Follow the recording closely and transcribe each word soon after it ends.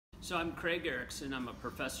So I'm Craig Erickson. I'm a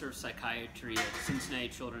professor of psychiatry at Cincinnati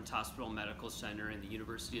Children's Hospital Medical Center in the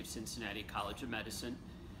University of Cincinnati College of Medicine.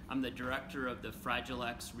 I'm the director of the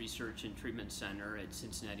FRAXA Research and Treatment Center at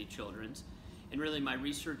Cincinnati Children's. And really my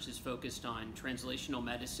research is focused on translational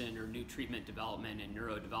medicine or new treatment development in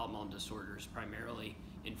neurodevelopmental disorders, primarily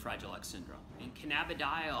in Fragile X syndrome. And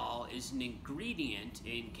cannabidiol is an ingredient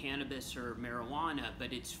in cannabis or marijuana,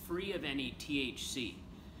 but it's free of any THC.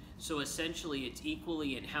 So essentially it's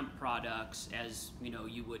equally in hemp products as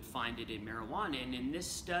you would find it in marijuana. And in this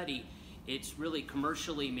study, it's really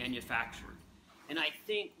commercially manufactured. And I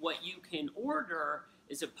think what you can order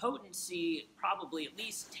is a potency probably at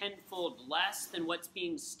least tenfold less than what's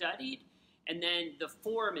being studied. And then the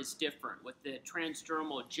form is different with the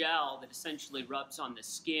transdermal gel that essentially rubs on the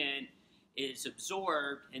skin, is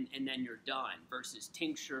absorbed, and then you're done, versus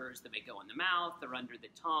tinctures that may go in the mouth or under the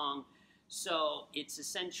tongue. So it's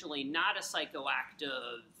essentially not a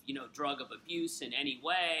psychoactive, drug of abuse in any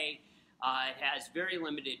way. It has very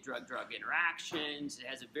limited drug-drug interactions. It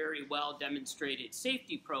has a very well-demonstrated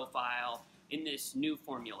safety profile in this new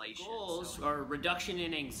formulation. Goals are reduction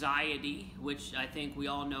in anxiety, which I think we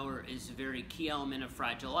all know is a very key element of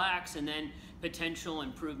Fragile X, and then potential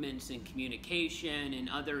improvements in communication and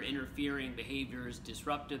other interfering behaviors,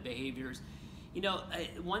 disruptive behaviors.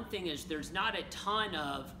 One thing is there's not a ton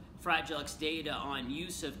of Fragile X data on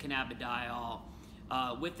use of cannabidiol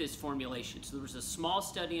with this formulation. So there was a small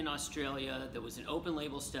study in Australia that was an open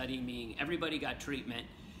label study, meaning everybody got treatment.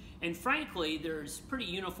 And frankly, there's pretty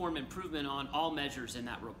uniform improvement on all measures in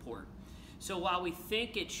that report. So while we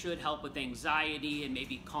think it should help with anxiety and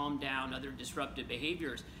maybe calm down other disruptive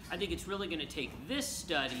behaviors, I think it's really going to take this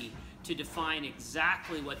study to define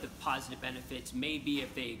exactly what the positive benefits may be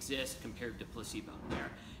if they exist compared to placebo.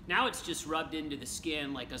 Now it's just rubbed into the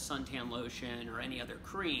skin like a suntan lotion or any other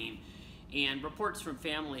cream. And reports from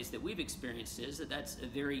families that we've experienced is that that's a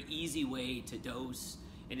very easy way to dose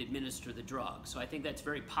and administer the drug. So I think that's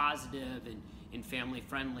very positive and family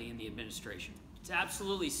friendly in the administration. It's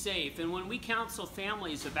absolutely safe. And when we counsel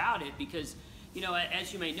families about it, because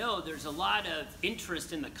as you may know, there's a lot of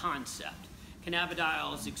interest in the concept.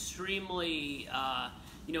 Cannabidiol is extremely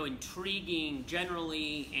intriguing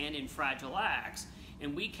generally and in Fragile X.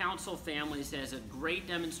 And we counsel families. It has a great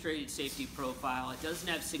demonstrated safety profile. It doesn't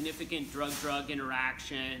have significant drug-drug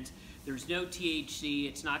interactions. There's no THC.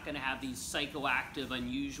 It's not going to have these psychoactive,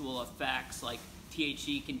 unusual effects like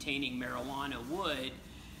THC-containing marijuana would.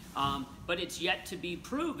 But it's yet to be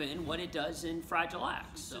proven what it does in Fragile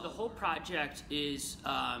X. So the whole project is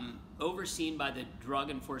overseen by the Drug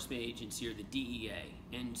Enforcement Agency, or the DEA.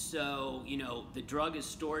 And so, the drug is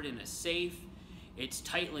stored in a safe. It's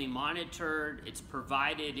tightly monitored. It's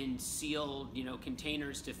provided in sealed,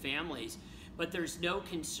 containers to families. But there's no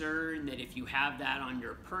concern that if you have that on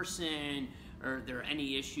your person or there are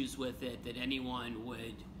any issues with it, that anyone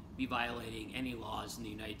would be violating any laws in the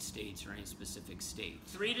United States or any specific state.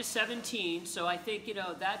 3 to 17. So I think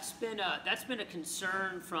that's been a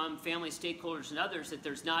concern from family stakeholders and others, that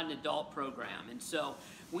there's not an adult program, and so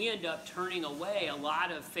we end up turning away a lot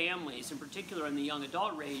of families, in particular in the young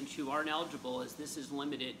adult range, who aren't eligible, as this is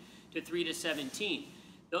limited to 3 to 17.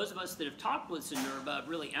 Those of us that have talked with Zynerba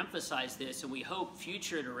really emphasize this, and we hope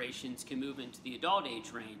future iterations can move into the adult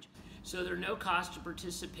age range. So there's no cost to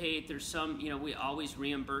participate. There's some, we always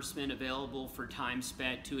reimbursement available for time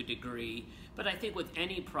spent to a degree. But I think with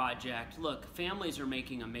any project, look, families are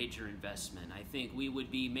making a major investment. I think we would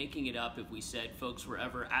be making it up if we said folks were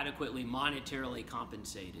ever adequately monetarily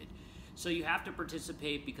compensated. So you have to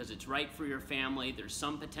participate because it's right for your family. There's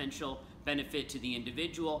some potential benefit to the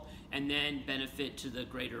individual and then benefit to the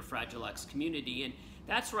greater Fragile X community. And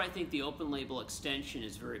that's where I think the open label extension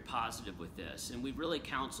is very positive with this. And we've really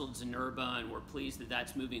counseled Zynerba, and we're pleased that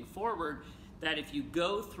that's moving forward, that if you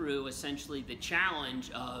go through essentially the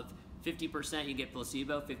challenge of 50% you get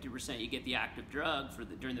placebo, 50% you get the active drug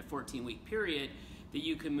during the 14-week period, that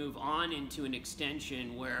you can move on into an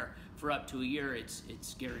extension where for up to a year it's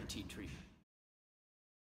guaranteed treatment.